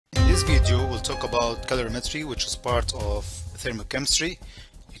talk about calorimetry, which is part of thermochemistry.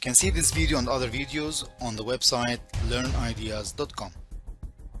 You can see this video and other videos on the website learnideas.com.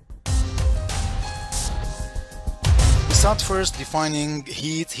 We start first defining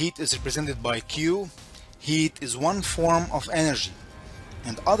heat. Heat is represented by Q. Heat is one form of energy,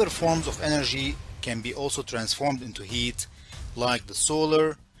 and other forms of energy can be also transformed into heat, like the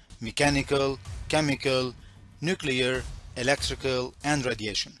solar, mechanical, chemical, nuclear, electrical, and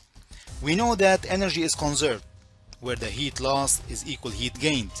radiation. We know that energy is conserved, where the heat lost is equal heat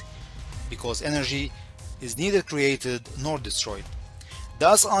gained, because energy is neither created nor destroyed.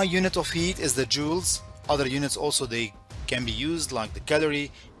 The SI unit of heat is the joules. Other units also they can be used, like the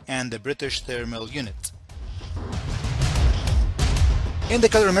calorie and the British thermal unit. In the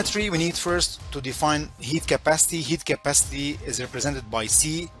calorimetry, we need first to define heat capacity. Heat capacity is represented by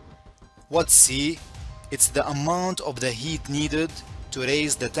C. What's C? It's the amount of the heat needed to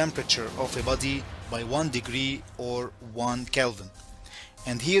raise the temperature of a body by 1 degree or 1 Kelvin.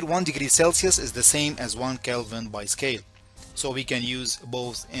 And here 1 degree Celsius is the same as 1 Kelvin by scale. So we can use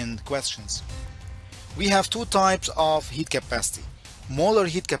both in questions. We have two types of heat capacity. Molar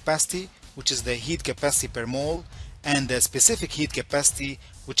heat capacity, which is the heat capacity per mole, and the specific heat capacity,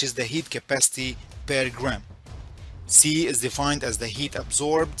 which is the heat capacity per gram. C is defined as the heat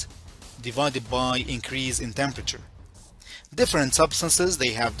absorbed divided by increase in temperature. Different substances,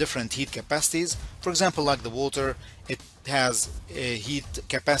 they have different heat capacities. For example, like the water, it has a heat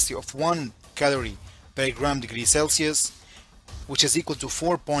capacity of 1 calorie per gram degree Celsius, which is equal to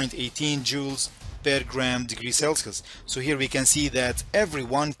 4.18 joules per gram degree Celsius. So here we can see that every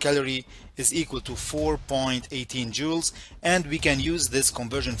 1 calorie is equal to 4.18 joules, and we can use this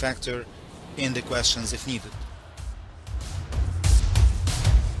conversion factor in the questions if needed.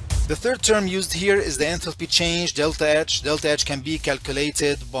 The third term used here is the enthalpy change, delta H. Delta H can be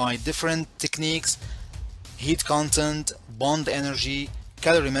calculated by different techniques: heat content, bond energy,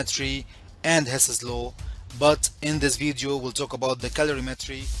 calorimetry, and Hess's law. But in this video, we'll talk about the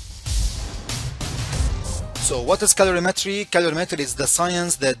calorimetry. So what is calorimetry? Calorimetry is the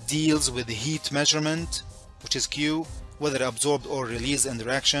science that deals with heat measurement, which is Q, whether absorbed or released in the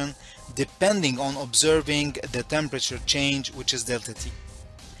reaction, depending on observing the temperature change, which is delta T.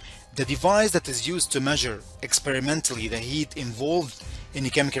 The device that is used to measure experimentally the heat involved in a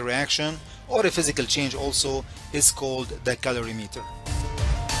chemical reaction or a physical change also is called the calorimeter.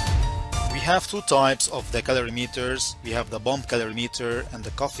 We have two types of the calorimeters. We have the bomb calorimeter and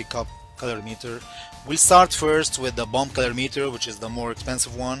the coffee cup calorimeter. We'll start first with the bomb calorimeter, which is the more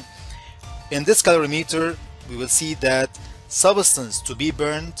expensive one. In this calorimeter, we will see that substance to be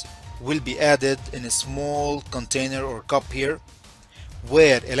burned will be added in a small container or cup here,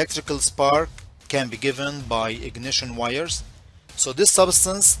 where electrical spark can be given by ignition wires. So this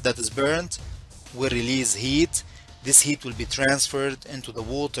substance that is burned will release heat. This heat will be transferred into the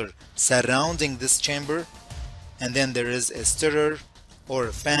water surrounding this chamber, and then there is a stirrer or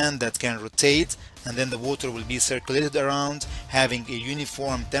a fan that can rotate, and then the water will be circulated around, having a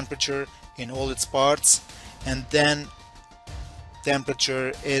uniform temperature in all its parts, and then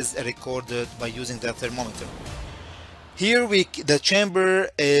temperature is recorded by using the thermometer. Here the chamber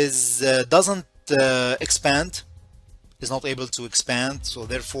is doesn't expand, is not able to expand, so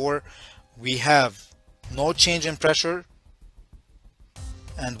therefore we have no change in pressure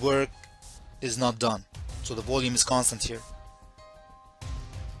and work is not done. So the volume is constant here.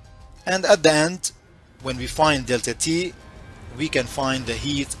 And at the end, when we find delta T, we can find the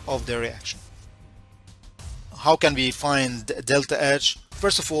heat of the reaction. How can we find delta H?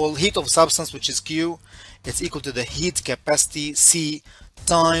 First of all, heat of substance, which is Q, it's equal to the heat capacity C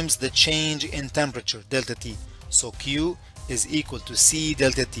times the change in temperature, delta T. So Q is equal to C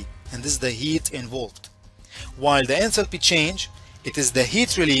delta T, and this is the heat involved. While the enthalpy change, it is the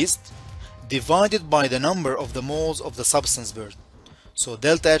heat released divided by the number of the moles of the substance burned. So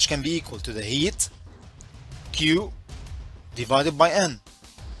delta H can be equal to the heat Q divided by N.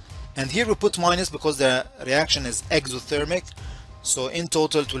 And here we put minus because the reaction is exothermic. So in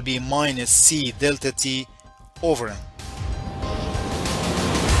total it will be minus C delta T over N.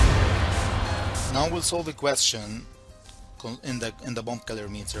 Now we'll solve a question in the bomb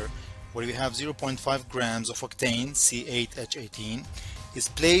calorimeter where we have 0.5 grams of octane, C8H18, is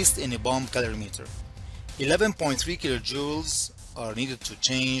placed in a bomb calorimeter. 11.3 kilojoules are needed to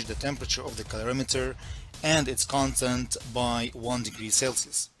change the temperature of the calorimeter and its content by 1 degree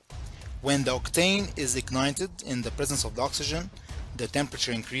Celsius. When the octane is ignited in the presence of the oxygen, the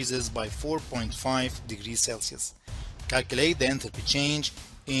temperature increases by 4.5 degrees Celsius. Calculate the enthalpy change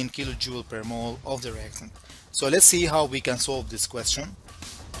in kilojoule per mole of the reactant. So let's see how we can solve this question.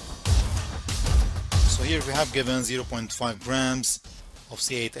 So here we have given 0.5 grams of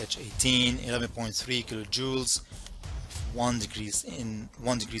C8H18, 11.3 kilojoules, 1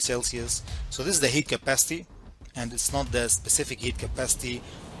 degree Celsius. So this is the heat capacity, and it's not the specific heat capacity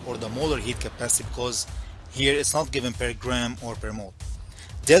or the molar heat capacity, because here it's not given per gram or per mole.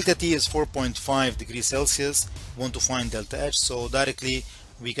 Delta T is 4.5 degrees Celsius. We want to find delta H, so directly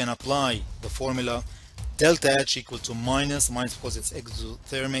we can apply the formula delta H equal to minus because it's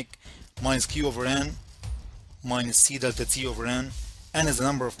exothermic, minus Q over N minus C delta T over N. N is the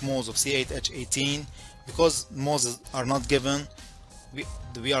number of moles of C8H18. Because moles are not given,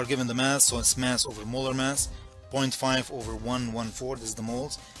 we are given the mass, so it's mass over molar mass, 0.5 over 114, this is the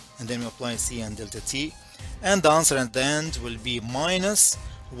moles, and then we apply C and delta T, and the answer at the end will be minus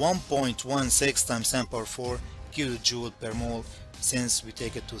 1.16 times 10 power 4 kilojoule per mole, since we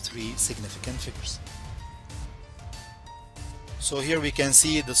take it to 3 significant figures. So here we can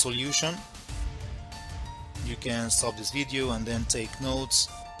see the solution. You can stop this video and then take notes.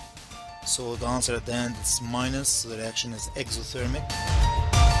 So the answer at the end is minus, so the reaction is exothermic.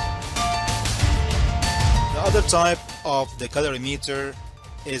 The other type of the calorimeter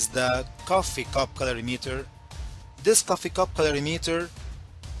is the coffee cup calorimeter. This coffee cup calorimeter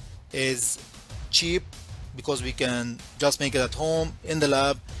is cheap because we can just make it at home in the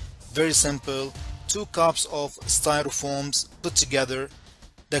lab. Very simple. 2 cups of styrofoams put together.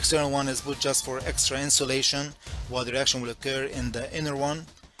 The external one is put just for extra insulation while the reaction will occur in the inner one.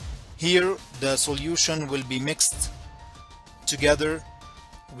 Here the solution will be mixed together.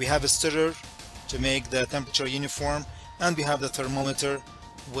 We have a stirrer to make the temperature uniform, and we have the thermometer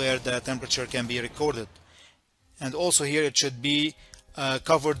where the temperature can be recorded. And also here it should be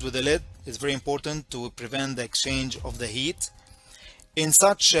covered with a lid. It's very important to prevent the exchange of the heat. In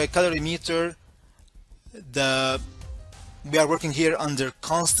such a calorimeter, we are working here under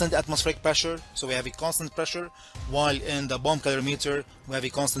constant atmospheric pressure, so we have a constant pressure, while in the bomb calorimeter we have a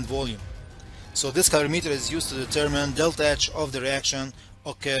constant volume. So this calorimeter is used to determine delta H of the reaction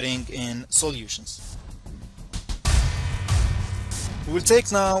occurring in solutions. We will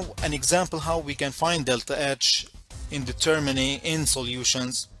take now an example how we can find delta H in determining in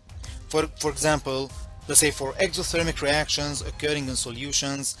solutions. For example, let's say for exothermic reactions occurring in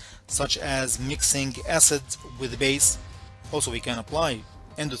solutions, such as mixing acid with base. Also we can apply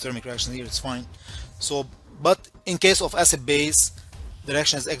endothermic reaction here, it's fine. So, but in case of acid base, the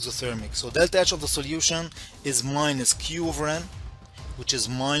reaction is exothermic. So delta H of the solution is minus Q over N, which is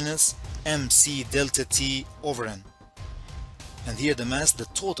minus MC delta T over N. And here the mass, the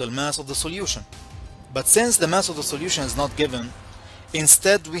total mass of the solution. But since the mass of the solution is not given,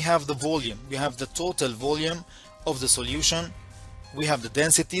 instead we have the volume. We have the total volume of the solution. We have the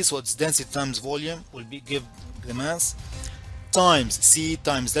density, so it's density times volume will give the mass, times C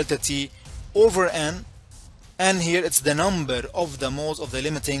times delta T over N, and here it's the number of the moles of the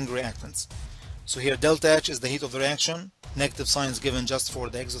limiting reactants. So here delta H is the heat of the reaction, negative sign is given just for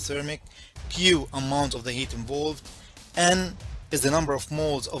the exothermic, Q amount of the heat involved, N is the number of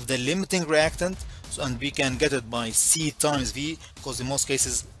moles of the limiting reactant, so, and we can get it by C times V, because in most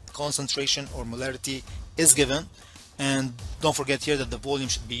cases concentration or molarity is given. And don't forget here that the volume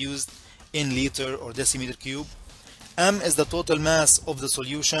should be used in liter or decimeter cube. M is the total mass of the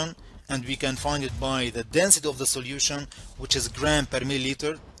solution, and we can find it by the density of the solution, which is gram per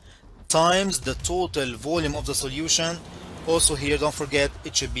milliliter, times the total volume of the solution. Also here, don't forget,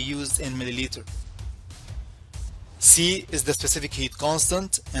 it should be used in milliliter. C is the specific heat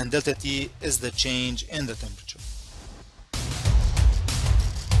constant, and delta T is the change in the temperature.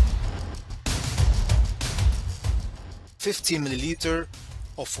 "50 milliliter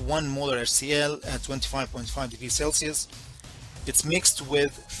of 1 molar HCl at 25.5 degrees Celsius. It's mixed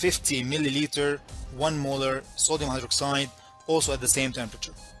with 50 milliliter 1 molar sodium hydroxide, also at the same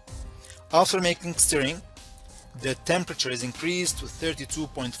temperature. After making stirring, the temperature is increased to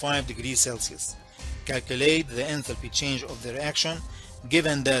 32.5 degrees Celsius. Calculate the enthalpy change of the reaction,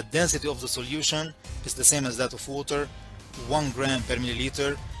 given that density of the solution is the same as that of water, 1 gram per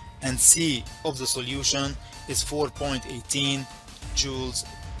milliliter, and C of the solution is 4.18 joules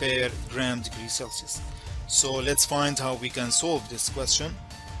per gram degree Celsius. So let's find how we can solve this question.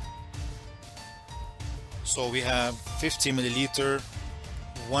 So we have 50 milliliter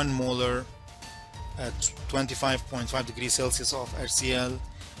 1 molar at 25.5 degrees Celsius of HCl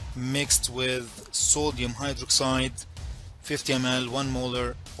mixed with sodium hydroxide, 50 ml 1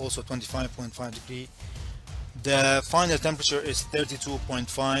 molar, also 25.5 degree. The final temperature is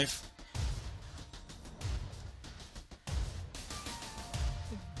 32.5.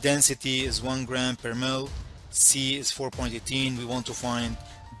 Density is 1 gram per mil. C is 4.18. We want to find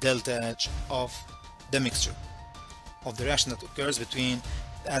delta H of the mixture of the reaction that occurs between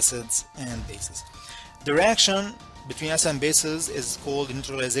acids and bases. The reaction between acids and bases is called the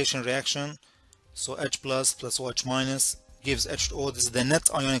neutralization reaction. So H plus plus OH minus gives H2O. This is the net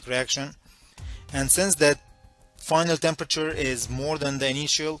ionic reaction. And since that final temperature is more than the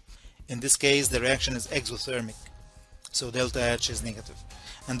initial, in this case the reaction is exothermic. So delta H is negative.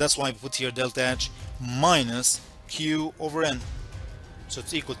 And that's why we put here delta H minus Q over N. So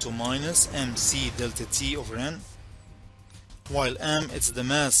it's equal to minus MC delta T over N. While M it's the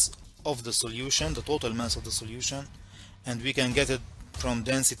mass of the solution, the total mass of the solution. And we can get it from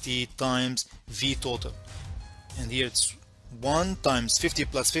density times V total. And here it's 1 times 50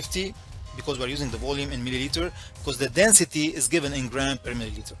 plus 50, because we're using the volume in milliliter, because the density is given in gram per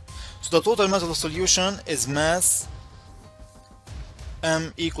milliliter. So the total mass of the solution is mass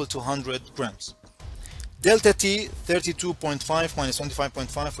M equal to 100 grams. Delta T 32.5 minus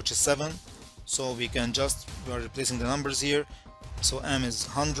 25.5, which is 7. So we are replacing the numbers here. So M is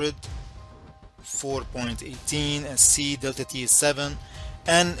 100, 4.18, and C delta T is 7.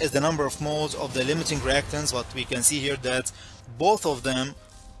 N is the number of moles of the limiting reactants, but we can see here that both of them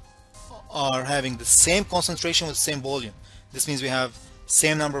are having the same concentration with the same volume. This means we have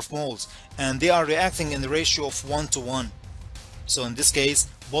same number of moles, and they are reacting in the ratio of 1 to 1. So in this case,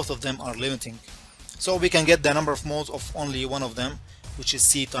 both of them are limiting. So we can get the number of moles of only one of them, which is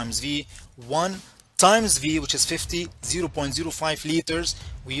C times V. 1 times V, which is 50, 0.05 liters.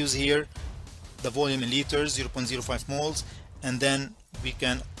 We use here the volume in liters, 0.05 moles, and then we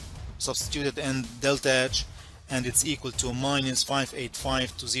can substitute it in delta H, and it's equal to minus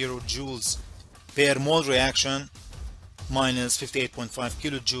 58520 joules per mole reaction, minus 58.5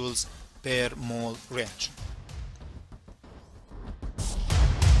 kilojoules per mole reaction.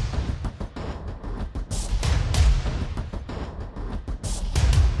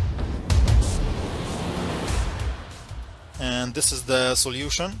 And this is the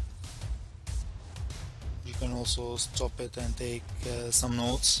solution. You can also stop it and take some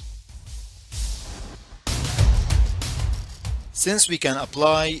notes. Since we can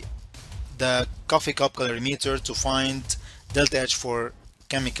apply the coffee cup calorimeter to find delta H for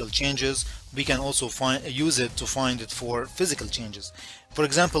chemical changes, we can also use it to find it for physical changes. For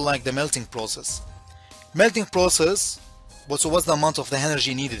example, like the melting process. Melting process, so what's the amount of the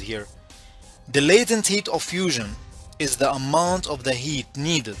energy needed here? The latent heat of fusion is the amount of the heat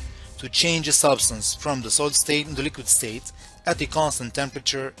needed to change a substance from the solid state into liquid state at a constant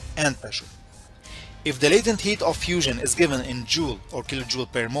temperature and pressure. If the latent heat of fusion is given in joule or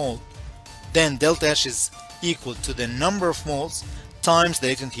kilojoule per mole, then delta H is equal to the number of moles times the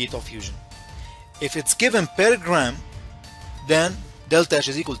latent heat of fusion. If it's given per gram, then delta H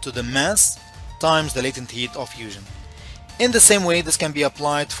is equal to the mass times the latent heat of fusion. In the same way, this can be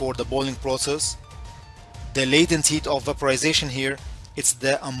applied for the boiling process. The latent heat of vaporization here, it's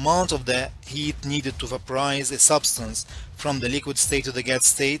the amount of the heat needed to vaporize a substance from the liquid state to the gas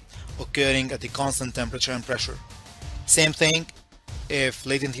state, occurring at a constant temperature and pressure. Same thing, if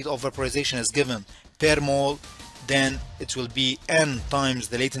latent heat of vaporization is given per mole, then it will be N times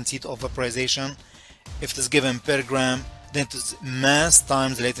the latent heat of vaporization. If it is given per gram, then it is mass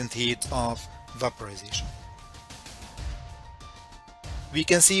times the latent heat of vaporization. We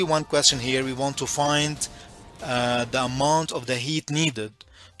can see one question here. We want to find the amount of the heat needed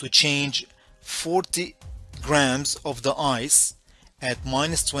to change 40 grams of the ice at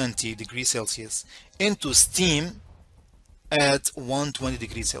minus 20 degrees Celsius into steam at 120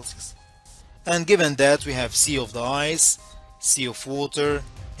 degrees Celsius. And given that we have C of the ice, C of water,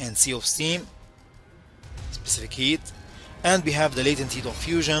 and C of steam, specific heat, and we have the latent heat of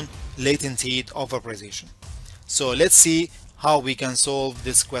fusion, latent heat of vaporization. So let's see how we can solve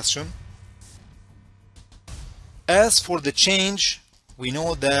this question. As for the change, we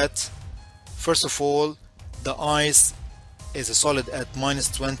know that first of all the ice is a solid at minus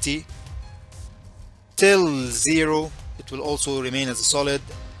 20 till 0. It will also remain as a solid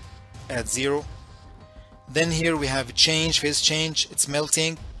at 0. Then here we have a change, phase change. It's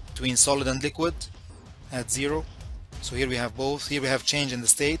melting between solid and liquid at 0. So here we have both. Here we have change in the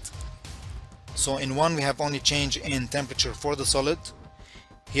state. So in 1 we have only change in temperature for the solid.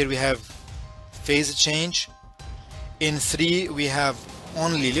 Here we have phase change. In 3 we have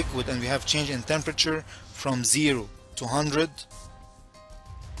only liquid and we have change in temperature from 0 to 100.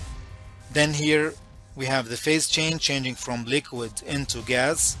 Then here we have the phase change, changing from liquid into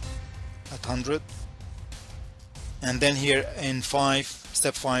gas at 100. And then here in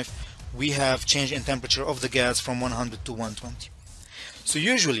step 5 we have change in temperature of the gas from 100 to 120. So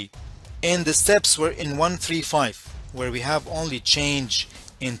usually in the steps where in 1, 3, 5 where we have only change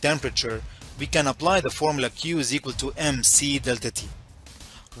in temperature we can apply the formula Q is equal to mc delta T.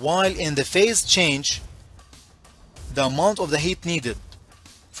 While in the phase change, the amount of the heat needed,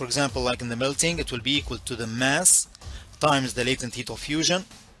 for example, like in the melting, it will be equal to the mass times the latent heat of fusion,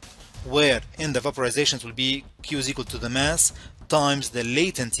 where in the vaporization it will be Q is equal to the mass times the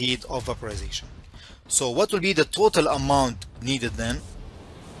latent heat of vaporization. So what will be the total amount needed then?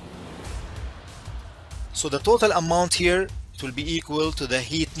 So the total amount here, it will be equal to the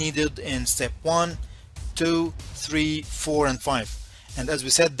heat needed in step 1, 2, 3, 4, and 5. And as we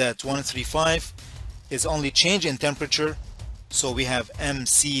said that 1, 3, 5 is only change in temperature, so we have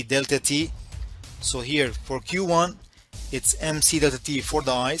mc delta T. So here for Q1 it's mc delta T for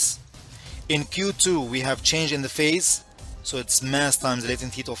the ice. In Q2 we have change in the phase, so it's mass times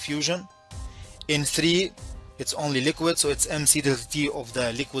latent heat of fusion. In 3 it's only liquid, so it's mc delta T of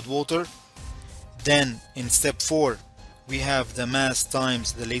the liquid water. Then in step 4 we have the mass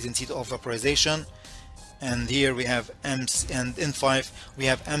times the latent heat of vaporization, and here we have mc, and in 5 we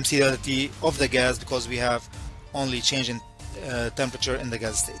have mc delta T of the gas because we have only change in temperature in the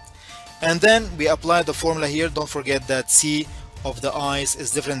gas state. And then we apply the formula here. Don't forget that C of the ice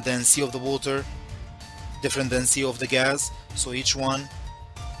is different than C of the water, different than C of the gas, so each one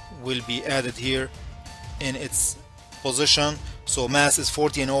will be added here in its position. So mass is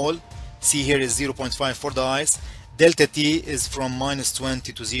 40 in all, C here is 0.5 for the ice, delta T is from minus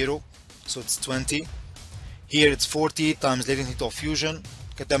 20 to 0, so it's 20. Here it's 40 times latent heat of fusion,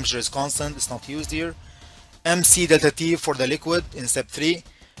 the temperature is constant, it's not used here. mc delta T for the liquid in step 3,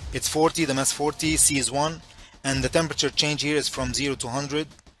 it's 40, the mass 40, C is 1, and the temperature change here is from 0 to 100,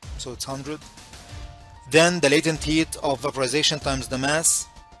 so it's 100. Then the latent heat of vaporization times the mass,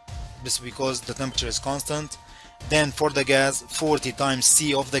 this is because the temperature is constant. Then for the gas, 40 times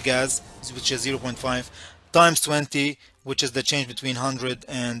C of the gas, which is 0.5, times 20, which is the change between 100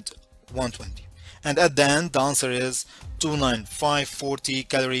 and 120. And at the end, the answer is 29540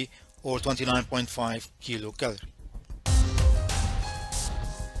 calorie or 29.5 kilocalorie.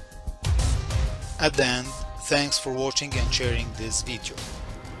 At the end, thanks for watching and sharing this video.